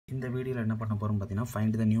இந்த வீடியோவில் என்ன பண்ண போகிறோம் பார்த்தீங்கன்னா,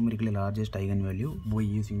 find the numerically largest eigen value by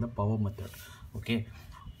using the power method. Okay,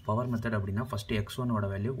 power method அப்படின்னா ஃபஸ்ட்டு x1ஓட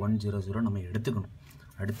வேல்யூ 100 நம்ம எடுத்துக்கணும்.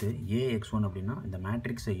 அடுத்து ax1 அப்படின்னா இந்த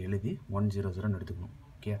மேட்ரிக்ஸை எழுதி 100 எடுத்துக்கணும்.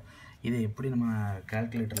 ஓகே, இதை எப்படி நம்ம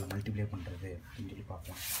கால்குலேட்டரில் மல்டிப்ளை பண்ணுறது அப்படின்னு சொல்லி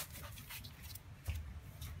பார்க்கலாம்.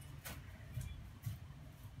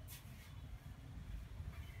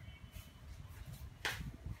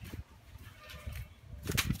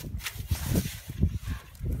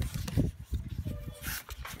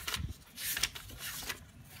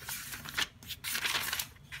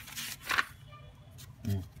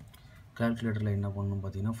 கால்குலேட்டரில் என்ன பண்ணணும்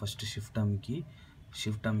பார்த்தீங்கன்னா, ஃபஸ்ட்டு ஷிஃப்ட் அமுக்கி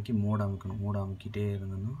மோடு அமுக்கணும். மோடு அமுக்கிட்டே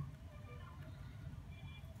இருந்தோன்னா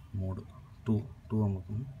மோடு டூ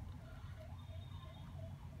அமுக்கணும்.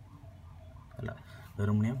 இல்லை,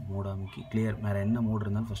 வெறுமனே மோடு அமுக்கி கிளியர். வேறு என்ன மோடு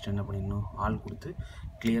இருந்தாலும் ஃபஸ்ட்டு என்ன பண்ணிடணும், ஆள் கொடுத்து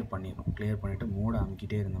கிளியர் பண்ணிடணும். கிளியர் பண்ணிவிட்டு மோடு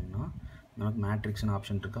அமுக்கிட்டே இருந்தோம்னா நமக்கு மேட்ரிக்ஸ்னு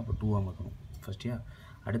ஆப்ஷன் இருக்குது. அப்போ 2 அமுக்கணும் ஃபஸ்ட்டியா.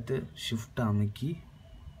 அடுத்து ஷிஃப்ட் அமுக்கி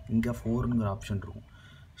இங்கே 4ங்கிற ஆப்ஷன் இருக்கும்.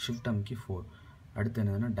 ஷிஃப்ட் அமுக்கி 4. அடுத்து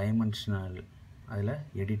என்னதுன்னா டைமென்ஷனல், அதில்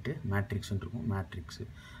எடிட்டு மேட்ரிக்ஸ்ன்னு இருக்கும். மேட்ரிக்ஸு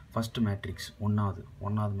ஃபஸ்ட்டு மேட்ரிக்ஸ்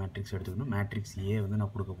ஒன்றாவது மேட்ரிக்ஸ் எடுத்துக்கணும். மேட்ரிக்ஸ் ஏ வந்து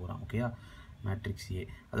நான் கொடுக்க போகிறேன். ஓகேயா, மேட்ரிக்ஸ் ஏ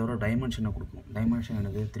அதோட டைமென்ஷனை கொடுக்கணும். டைமென்ஷன்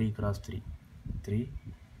என்னது 3x3.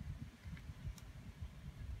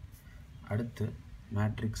 அடுத்து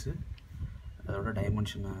மேட்ரிக்ஸு அதோட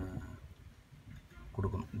டைமென்ஷனை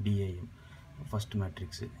கொடுக்கணும். DAM first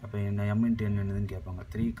matrix. அப்போ என்ன m × n என்னதுன்னு கேட்பாங்க.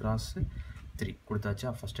 3x3 கொடுத்தாச்சா.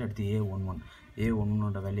 ஃபஸ்ட்டு அடுத்து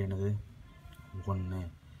a11ஓட வேல்யூ என்னது 1.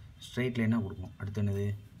 ஸ்ட்ரெயிட் லைனாக கொடுக்கணும். அடுத்து என்னது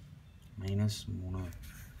 -3.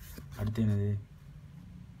 அடுத்து என்னது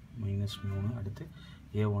 -3. அடுத்து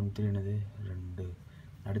a13 என்னது 2.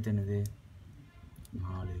 அடுத்து என்னது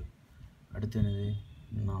 4. அடுத்து என்னது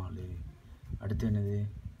 4. அடுத்து என்னது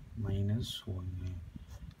 -1.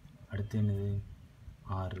 அடுத்து என்னது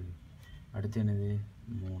 6. அடுத்து என்னது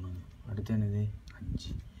 3. அடுத்து என்னது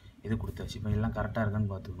 5. இது கொடுத்தாச்சு. இப்போ எல்லாம் கரெக்டாக இருக்கான்னு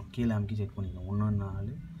பார்த்துக்கணும். கீழே அமுக்கி செக் பண்ணிக்கணும். 1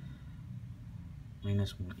 4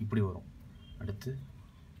 -3 இப்படி வரும். அடுத்து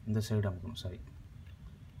இந்த சைடு அமுக்கணும். சாரி,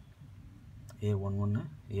 a11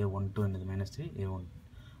 a12 என்னது -3 a1.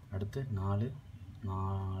 அடுத்து 4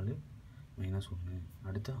 4 -1.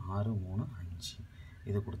 அடுத்து 6 3 5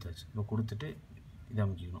 இது கொடுத்தாச்சு. இப்போ கொடுத்துட்டு இதை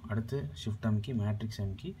அமுக்கிக்கணும். அடுத்து ஷிஃப்ட் அமுக்கி மேட்ரிக்ஸ்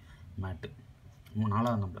அமுக்கி மேட்டு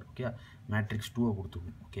 4வது number. Okay, matrix 2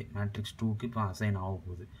 கொடுத்துக்கணும். Okay, matrix 2க்கு இப்போ அசைன் ஆக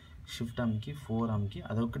போகுது. ஷிஃப்ட் அமுக்கி 4 அமுக்கி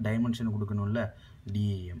அதற்கு டைமென்ஷன் கொடுக்கணும்ல,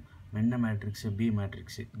 டிஏஎம். என்ன மேட்ரிக்ஸு பி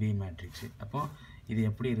மேட்ரிக்ஸு. அப்போ இது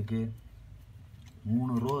எப்படி இருக்குது,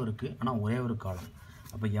 3 ரோ இருக்குது, ஆனால் ஒரே ஒரு காலம்.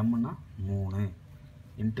 அப்போ எம்னா 3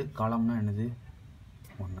 இன்ட்டு காலம்னா என்னது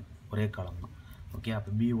 1, ஒரே காலம் தான். ஓகே, அப்போ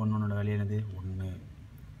B11ஓட வேல்யூ என்னது 1.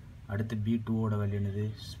 அடுத்து B2ஓட வேல்யூ என்னது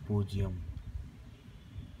 0.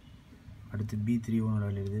 அடுத்து B31ஓட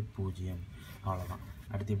வேல்யூ என்னது 0. அவ்வளோதான்.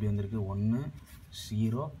 அடுத்து எப்படி வந்திருக்கு 1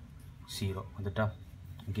 0 0 வந்துட்டா.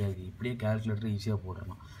 ஓகே, இது இப்படியே கால்குலேட்டர் ஈஸியாக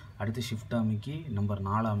போட்டுடலாம். அடுத்து ஷிஃப்ட் அமுக்கி நம்பர்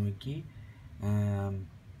 4 அமுக்கி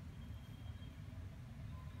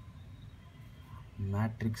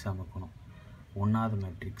மேட்ரிக்ஸ் அமுக்கணும். 1வது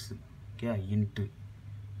மேட்ரிக்ஸு. ஓகே, இன்ட்டு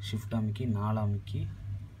ஷிஃப்ட் அமுக்கி 4 அமுக்கி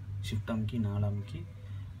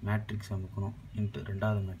மேட்ரிக்ஸ் அமுக்கணும். இன்ட்டு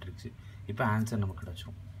 2வது மேட்ரிக்ஸு. இப்போ ஆன்சர் நமக்கு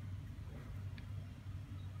கிடச்சிரும்.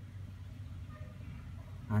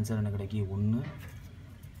 ஆன்சர் என்ன கிடைக்கி 1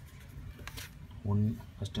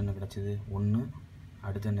 ஃபஸ்ட்டு என்ன கிடச்சிது 1.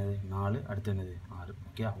 அடுத்து என்னது 4. அடுத்து என்னது 6.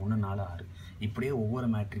 ஓகே, 1 4 6 இப்படியே ஒவ்வொரு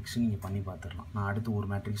மேட்ரிக்ஸும் நீங்கள் பண்ணி பார்த்துடலாம். நான் அடுத்து ஒரு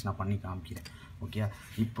மேட்ரிக்ஸ் நான் பண்ணி காமிக்கிறேன். ஓகே,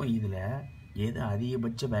 இப்போ இதில் எது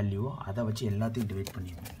அதிகபட்ச வேல்யூவோ அதை வச்சு எல்லாத்தையும் டிவைட்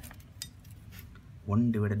பண்ணிடுவோம்.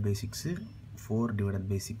 1/6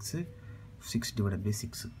 4/6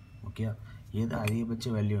 6/6. ஓகே, எது அதிகபட்ச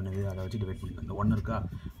வேல்யூ என்னது அதை வச்சு டிவைட் பண்ணிக்கலாம். இந்த 1 இருக்கா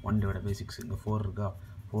 1/6, இந்த 4 இருக்கா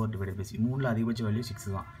 4/6. 3ல் அதிகபட்ச வேல்யூ 6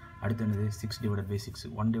 தான். அடுத்து என்னது 6/6.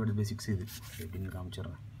 1/6 இது எப்படின்னு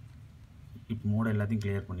காமிச்சிடுறேன். இப்போ மோட எல்லாத்தையும்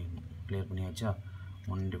கிளியர் பண்ணிடணும். கிளியர் பண்ணியாச்சா.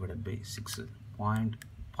 1/6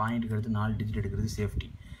 பாயிண்ட்டுக்கு எடுத்து 4 டிஜிட் எடுக்கிறது சேஃப்டி.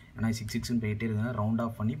 ஏன்னா 6ன்னு போயிட்டே இருக்காங்க, ரவுண்ட்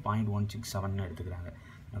ஆஃப் பண்ணி 0.167 எடுத்துக்கிறாங்க.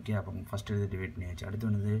 ஓகே, அப்போ ஃபஸ்ட்டு இது டிவைட் பண்ணியாச்சு. அடுத்து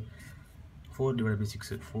என்னது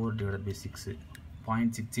 4/6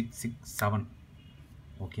 0.6667.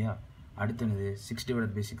 ஓகே, அடுத்து என்னது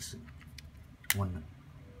 6/6 1.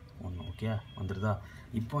 ஓகே வந்துடுதா.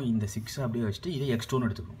 இப்போ இந்த 6 அப்படியே வச்சுட்டு இதை x2ன்னு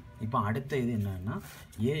எடுத்துக்கணும். இப்போ அடுத்த இது என்னன்னா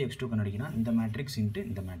ax2 கண்டுபிடிக்கினா இந்த மேட்ரிக்ஸ் இன்ட்டு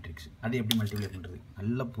இந்த மேட்ரிக்ஸ் அது எப்படி மல்டிப்ளை பண்ணுறது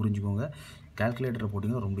நல்லா புரிஞ்சுக்கோங்க. கால்குலேட்டரில்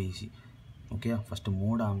போட்டிங்கன்னா ரொம்ப ஈஸி. ஓகே, ஃபஸ்ட்டு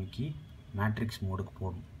மோடு அமுக்கி மேட்ரிக்ஸ் மோடுக்கு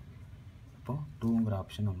போடணும். இப்போ 2ங்கிற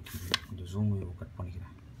ஆப்ஷன் அமுக்கி கொஞ்சம் ஜூம் கட்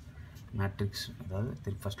பண்ணிக்கிறேன். மேட்ரிக்ஸ் அதாவது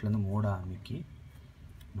ஃபஸ்ட்லேருந்து மோடை அமுக்கி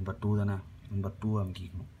நம்பர் 2 தானே, நம்பர் 2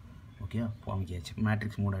 அமுக்கிக்கணும். ஓகே அமுக்கியாச்சு.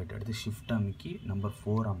 மேட்ரிக்ஸ் 3 ஆகிட்டு. அடுத்து ஷிஃப்ட் அமுக்கி நம்பர்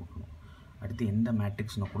 4 அமுக்கணும். அடுத்து எந்த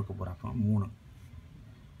மேட்ரிக்ஸ் நான் கொடுக்க போகிறேன் அப்போ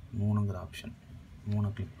 3ங்கிற ஆப்ஷன் 3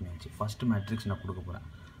 கிளிக் பண்ணியாச்சு. ஃபஸ்ட்டு மேட்ரிக்ஸ் நான் கொடுக்க போகிறேன்.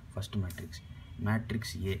 First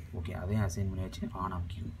matrix A. ஓகே அதையும் அசைன் பண்ணியாச்சு. ஆன்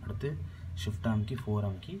அமுக்கிக்கணும். அடுத்து ஷிஃப்ட் அமுக்கி 4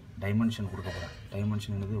 அமுக்கி டைமென்ஷன் கொடுக்க போகிறேன்.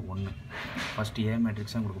 டைமென்ஷன் என்னது 1. ஃபஸ்ட்டு ஏ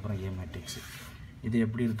மேட்ரிக்ஸ் தான் கொடுக்க போகிறேன். ஏ மேட்ரிக்ஸ் இது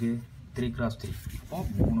எப்படி இருக்குது 3x3. அப்போ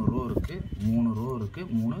 3 ரோ இருக்குது,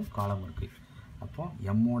 3 காலம் இருக்குது. அப்போ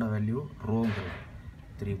எம்மோட வேல்யூ ரோங்கிறது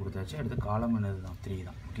 3 கொடுத்தாச்சு. அடுத்து காலம் என்னது தான் 3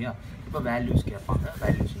 தான். ஓகே இப்போ வேல்யூஸ் கேட்பாங்க.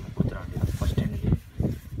 வேல்யூஸ் நம்ம கொடுத்துட வேண்டியது. ஃபஸ்ட்டு என்னது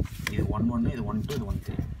இது 1 இது 1 2 இது 1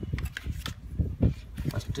 3.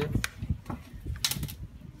 ஃபஸ்ட்டு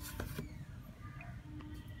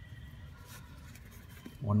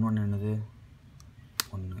 1 என்னது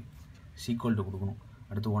 1 சீக்வல் டு கொடுக்கணும்.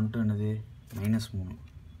 அடுத்து 1 2 என்னது -3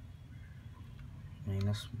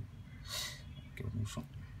 ஓகே ஒரு நிமிஷம்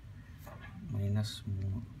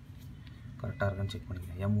 -3 கரெக்டாக இருக்கான்னு செக்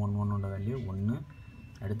பண்ணிக்கிறேன். M11ஓட வேல்யூ 1.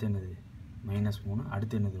 அடுத்து என்னது -3.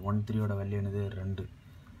 அடுத்து என்னது 1 3ஓட வேல்யூ என்னது 2.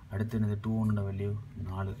 அடுத்து என்னது 2 1ஓட வேல்யூ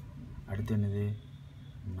 4. அடுத்து என்னது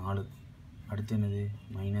 4. அடுத்து என்னது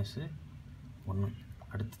 -1.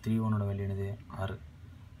 அடுத்து 3 1ஓட வேல்யூ என்னது 6.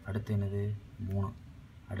 அடுத்து என்னது 3.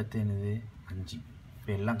 அடுத்து என்னது 5. இப்போ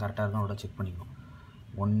எல்லாம் கரெக்டாக இருக்கான்னு செக் பண்ணிக்கணும்.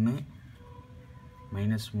 1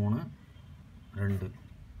 -3 2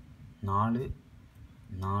 4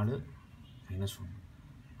 4 -1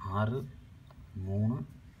 6 3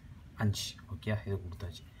 5. ஓகே இது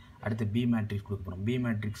கொடுத்தாச்சு. அடுத்து பி மேட்ரிக்ஸ் கொடுக்க போகிறோம். பி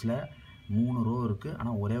மேட்ரிக்ஸில் 3 ரோ இருக்குது,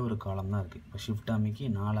 ஆனால் ஒரே ஒரு காலம் தான் இருக்குது. இப்போ ஷிஃப்ட் அமுக்கி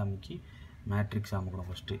 4 அமுக்கி மேட்ரிக்ஸ் அமுக்கணும்.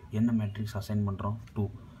 ஃபஸ்ட்டு என்ன மேட்ரிக்ஸ் அசைன் பண்ணுறோம் 2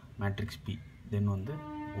 மேட்ரிக்ஸ் பி. தென் வந்து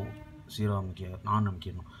 0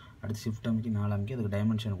 அமுக்கிடணும். அடுத்து ஷிஃப்ட் அமுக்கி 4 அமுக்கி அதுக்கு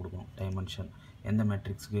டைமென்ஷன் கொடுக்கணும். டைமென்ஷன் எந்த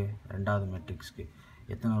மேட்ரிக்ஸுக்கு 2வது மேட்ரிக்ஸுக்கு.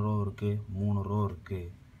 எத்தனை ரோ இருக்குது 3 ரோ இருக்குது,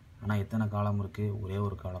 ஆனால் எத்தனை காலம் இருக்குது ஒரே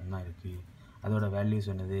ஒரு காலம் தான் இருக்குது. அதோட வேல்யூஸ்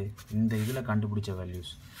என்னது இந்த இதில் கண்டுபிடிச்ச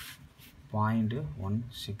வேல்யூஸ்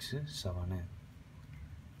 0.167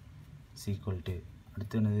 சீக்வல் டு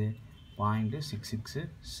அடுத்து என்னது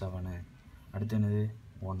 0.667 அடுத்து என்னது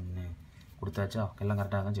 1 கொடுத்தாச்சா. எல்லாம்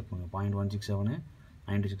கரெக்டாக தான் செக் பண்ணுங்க. 0.167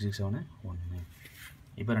 9.667 1.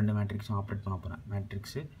 இப்போ 2 மேட்ரிக்ஸும் ஆப்ரேட் பண்ண போகிறேன்.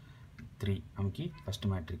 மேட்ரிக்ஸு 3 அமுக்கி first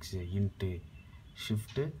matrix into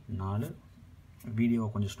shift 4. Video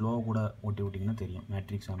கொஞ்சம் ஸ்லோவாக கூட ஓட்டி விட்டிங்கன்னா தெரியும்.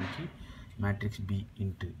 மேட்ரிக்ஸ் அமுக்கி மேட்ரிக்ஸ் பி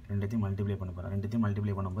இன்ட்டு ரெண்டுத்தையும் மல்டிப்ளை பண்ண போகிறேன். ரெண்டுத்தையும்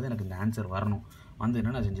மல்டிப்ளை பண்ணும்போது எனக்கு இந்த ஆன்சர் வரணும்.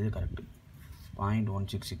 வந்துன்னா நான் செஞ்சது கரெக்டு.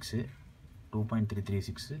 0.166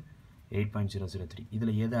 2.336 8.003.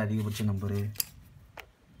 இதில் எது அதிகபட்ச நம்பரு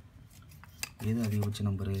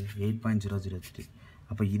 8.003.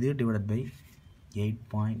 அப்போ இது டிவைடட் பை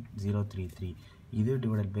 8.033, இது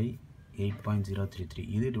டிவைடட் பை 8.033,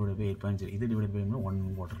 இது டிவைடட் பை 8.0, இது டிவைடட் பை 1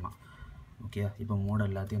 போட்டுடலாம். ஓகே இப்போ மோட்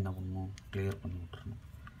எல்லாத்தையும் என்ன பண்ணணும் கிளியர் பண்ணி விட்டுறணும்.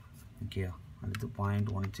 ஓகே அடுத்து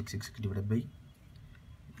 0.166 டிவைடட் பை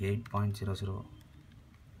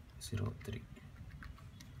 8.0003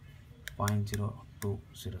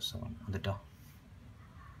 0.0207 வந்துட்டா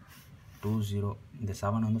 20. இந்த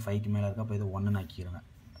 7 வந்து 5க்கு மேலே இருக்கா. அப்போ இது 1ன்னு ஆக்கிடுங்க.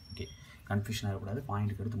 ஓகே கன்ஃபியூஷன் ஆகக்கூடாது.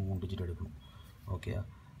 பாயிண்ட்டுக்கு எடுத்து 3 டிஜிட் எடுக்கணும். ஓகே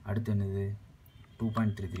அடுத்து என்னது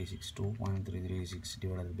 2.336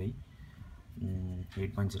 டிவைடட் பை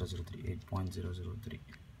 8.003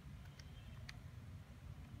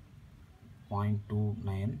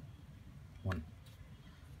 0.291.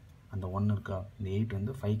 அந்த 1 இருக்கா. இந்த 8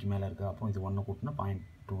 வந்து 5க்கு மேலே இருக்கா. அப்போ இது 1 கூட்டினா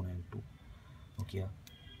 0.292. ஓகே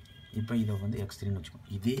இப்போ இதை வந்து x3ன்னு வச்சுக்கோம்.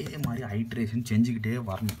 இதே மாதிரி ஐட்ரேஷன் செஞ்சுக்கிட்டே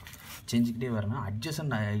வரணும்.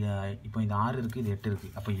 அட்ஜசன்ட் இப்போ இது 6 இருக்குது, இது 8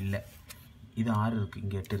 இருக்குது. அப்போ இல்லை, இது 6 இருக்குது,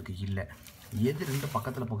 இங்கே 8 இருக்குது. இல்லை, எது 2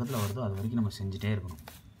 பக்கத்தில் வருதோ அது வரைக்கும் நம்ம செஞ்சுட்டே இருக்கணும்.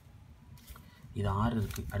 இது 6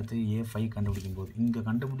 இருக்குது. அடுத்து A5 கண்டுபிடிக்கும் போது இங்கே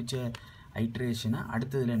கண்டுபிடிச்ச ஐட்ரேஷனை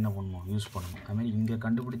அடுத்ததில் என்ன பண்ணணும் யூஸ் பண்ணணும். அதுமாதிரி இங்கே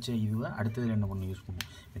கண்டுபிடிச்ச இதுவை அடுத்ததில் என்ன பண்ணணும் யூஸ் பண்ணணும்.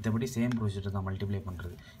 மற்றபடி சேம் ப்ரொசீஜர் தான் மல்டிப்ளை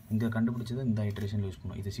பண்ணுறது. இங்கே கண்டுபிடிச்சதை இந்த ஐட்ரேஷனில் யூஸ்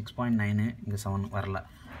பண்ணணும். இது 6.9 இங்கே 7 வரல.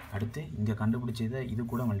 அடுத்து இங்கே கண்டுபிடிச்சதை இது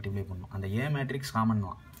கூட மல்டிப்ளை பண்ணணும். அந்த ஏ மேட்ரிக்ஸ் காமன்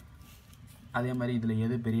தான். அதே மாதிரி இதில்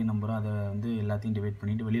எது பெரிய நம்பரோ அதை வந்து எல்லாத்தையும் டிவைட்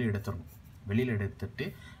பண்ணிவிட்டு வெளியில் எடுத்துட்டு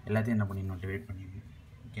எல்லாத்தையும் என்ன பண்ணிடணும் டிவைட் பண்ணிடணும்.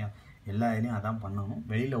 ஓகே எல்லா இதுலேயும் அதான் பண்ணணும்.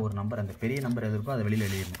 வெளியில் ஒரு நம்பர் அந்த பெரிய நம்பர் எது இருக்கோ அதை வெளியில்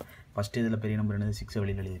எழுதிடணும். ஃபஸ்ட்டு இதில் பெரிய நம்பர் என்னது 6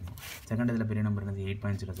 வெளியில் எழுதிடணும். செகண்ட் இதில் பெரிய நம்பர் என்னது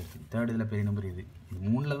 8.033. தேர்ட் இதில் பெரிய நம்பர் இது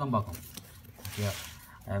 3ல் தான் பார்க்கணும். ஓகே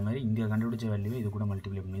அது மாதிரி இங்கே கண்டுபிடிச்ச வேல்யூவை இது கூட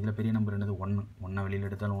மல்டிப்ளை பண்ணணும். இதில் பெரிய நம்பர் என்னது 1 வெளியில்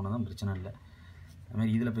எடுத்தாலும் 1 தான், பிரச்சனை இல்லை.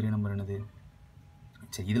 அதுமாதிரி இதில் பெரிய நம்பர் என்னது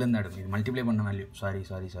சரி இதுலேருந்து எடுக்கணும். இது மல்டிப்ளை பண்ண வேல்யூ சாரி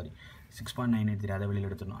 6.983 அதை வெளியில்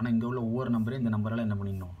எடுத்துடணும். ஆனால் இங்கே உள்ள ஒவ்வொரு நம்பரையும் இந்த நம்பரால் என்ன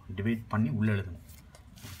பண்ணிடணும் டிவைட் பண்ணி உள்ளே எழுதணும்.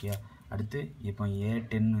 ஓகே அடுத்து இப்போ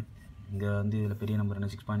A10 இங்கே வந்து இதில் பெரிய நம்பர் என்ன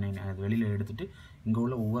 6.9 அது வெளியில் எடுத்துகிட்டு இங்கே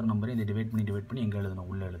உள்ள ஒவ்வொரு நம்பரையும் இதை டிவைட் பண்ணி எங்கே எழுதணும்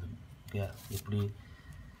உள்ளே எழுதணும். ஓகே எப்படி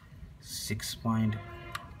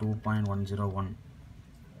 6.2.101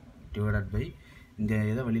 divided by இங்கே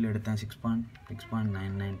எதை வெளியில் எடுத்தேன்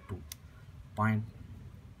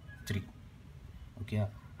 6.992.3 ஓகே.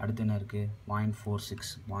 அடுத்து என்ன இருக்குது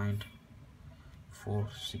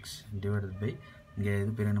 0.46 divided by இங்கே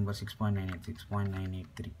எது பெரிய நம்பர்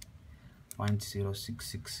 6.983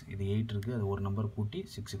 0.066 இது 8 இருக்குது, அது ஒரு நம்பர் கூட்டி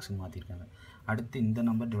 66 மாற்றிருக்காங்க. அடுத்து இந்த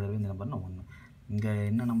நம்பர் டிவைட் பை இந்த நம்பர்னா 1. இங்கே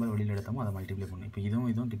என்ன நம்பர் வெளியில் எடுத்தோமோ அதை மல்டிப்ளை பண்ணணும். இப்போ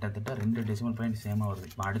இதுவும் கிட்டத்தட்ட 2 டெசிமல் பாயிண்ட் சேமாக வருது.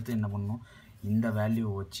 இப்போ அடுத்து என்ன பண்ணணும், இந்த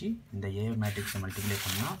வேல்யூவை வச்சு இந்த ஏ மேட்ரிக்ஸை மல்டிப்ளை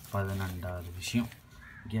பண்ணால் 12வது விஷயம்.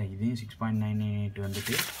 ஓகே. இதையும் 6.998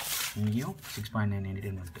 வந்துட்டு இங்கேயும்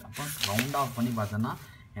 6.998 வந்துட்டு. அப்போ ரவுண்ட் ஆஃப் பண்ணி பார்த்தோன்னா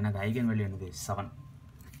எனக்கு ஐகன் வேல்யூ என்னது 7.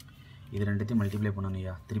 இது ரெண்டுத்தையும் மல்டிப்ளை பண்ணணும்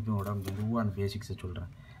ஐயா. திருப்பி மெதுவாக அந்த பேசிக்ஸை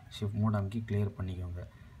சொல்கிறேன். ஷிஃப்ட் மோட் அமுக்கி கிளியர் பண்ணிக்கோங்க.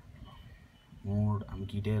 மோட்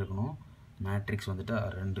அமுக்கிட்டே இருக்கணும். மேட்ரிக்ஸ் வந்துட்டு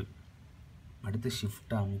 2. அடுத்து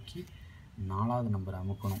ஷிஃப்ட்டை அமுக்கி 4வது நம்பர்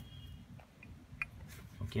அமுக்கணும்.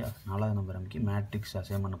 ஓகே. 4வது நம்பர் அமுக்கி மேட்ரிக்ஸ்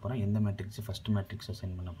அசைன் பண்ண போகிறேன். எந்த மேட்ரிக்ஸ் ஃபஸ்ட்டு மேட்ரிக்ஸ்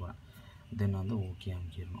அசைன் பண்ண போகிறேன். தென் வந்து ஓகே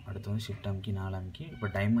அமுக்கிடணும். அடுத்து வந்து ஷிஃப்ட் அமுக்கி 4 அமுக்கி இப்போ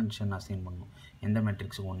டைமென்ஷன் அசைன் பண்ணணும். எந்த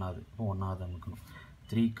மேட்ரிக்ஸு 1வது, இப்போ 1வது அமுக்கணும்.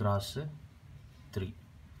 3 × 3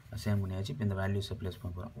 அசைன் பண்ணியாச்சு. இப்போ இந்த வேல்யூஸை ப்ளேஸ்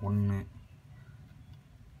பண்ண போகிறேன். 1.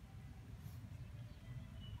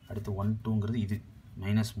 அடுத்து 1 2ங்கிறது இது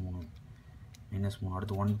 -3.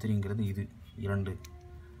 அடுத்து 1 3ங்கிறது இது 2.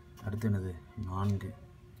 அடுத்து என்னது 4.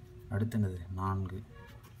 அடுத்து என்னது 4.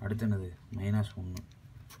 அடுத்து என்னது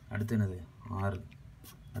 -1. அடுத்து என்னது 6.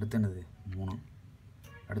 அடுத்து என்னது 3.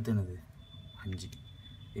 அடுத்து என்னது 5.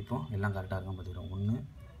 இப்போ எல்லாம் கரெக்டாக இருக்கும் பார்த்துக்கிறோம். 1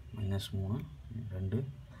 -3 2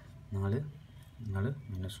 4 4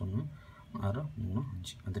 -1 6 3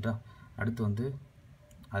 5 வந்துட்டா. அடுத்து வந்து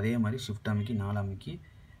அதே மாதிரி ஷிஃப்ட் அமுக்கி 4 அமுக்கி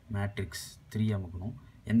மேட்ரிக்ஸ் 3 அமுக்கணும்.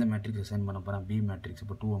 எந்த மேட்ரிக்ஸ் அசைன் பண்ண போகிறேன் பி மேட்ரிக்ஸ்,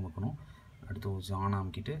 இப்போ 2 அமுக்கணும். அடுத்து ஆன்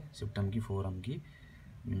அமுக்கிட்டு ஷிஃப்ட் அமுக்கி 4 அமுக்கி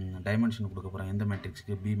டைமென்ஷன் கொடுக்க போகிறேன். எந்த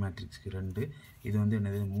மேட்ரிக்ஸுக்கு பி மேட்ரிக்ஸுக்கு 2. இது வந்து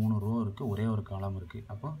என்னது 3 ரோ இருக்குது, ஒரே ஒரு காலம் இருக்குது.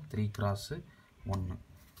 அப்போ 3 × 1.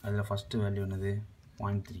 அதில் ஃபஸ்ட்டு வேல்யூ என்னது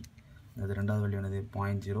 0.3. அது ரெண்டாவது வேல்யூ என்னது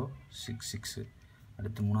 0.066.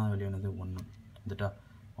 அடுத்து மூணாவது வேல்யூ என்னது 1 வந்துட்டா.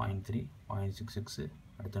 0.3 0.66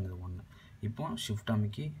 அடுத்து என்னது 1. இப்போ ஷிஃப்ட்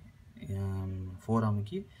அமுக்கி 4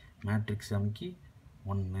 அமுக்கி மேட்ரிக்ஸ் அமுக்கி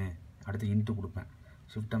 1. அடுத்து இன்ட்டு கொடுப்பேன்.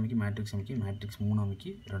 ஷிஃப்ட் அமுக்கி மேட்ரிக்ஸ் 3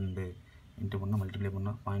 அமுக்கி 2 இன்ட்டு பண்ணால் மல்டிப்ளை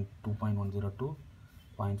பண்ணால் 2.102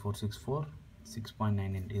 0.464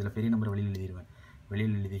 6.99. இதில் பெரிய நம்பர் வெளியில் எழுதிடுவேன்.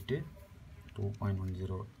 வெளியில் எழுதிட்டு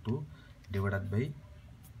 2.102 டிவைடட் பை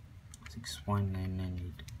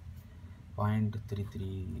 6.998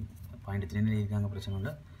 0.33 எழுதியிருக்காங்க, பிரச்சனை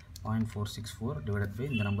இல்லை. 0.464 டிவைடட் பை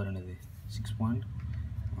இந்த நம்பர் என்னது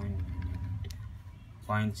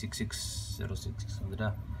 0.6606 வந்துட்டா.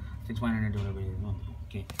 6.98 டிவைட் பை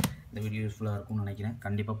ஓகே. இந்த வீடியோ யூஸ்ஃபுல்லாக இருக்கும்னு நினைக்கிறேன்.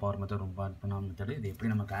 கண்டிப்பாக பவர் மெத்தட் ரொம்ப அட்வான்ஸ் மெத்தட். இது எப்படி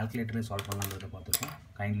நம்ம கால்குலேட்டரே சால்வ் பண்ணலாங்கிறத பார்த்துருக்கோம்.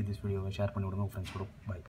 கைண்ட்லி திஸ் வீடியோவை ஷேர் பண்ணி விடுங்க ஃப்ரெண்ட்ஸ் கூட. பை.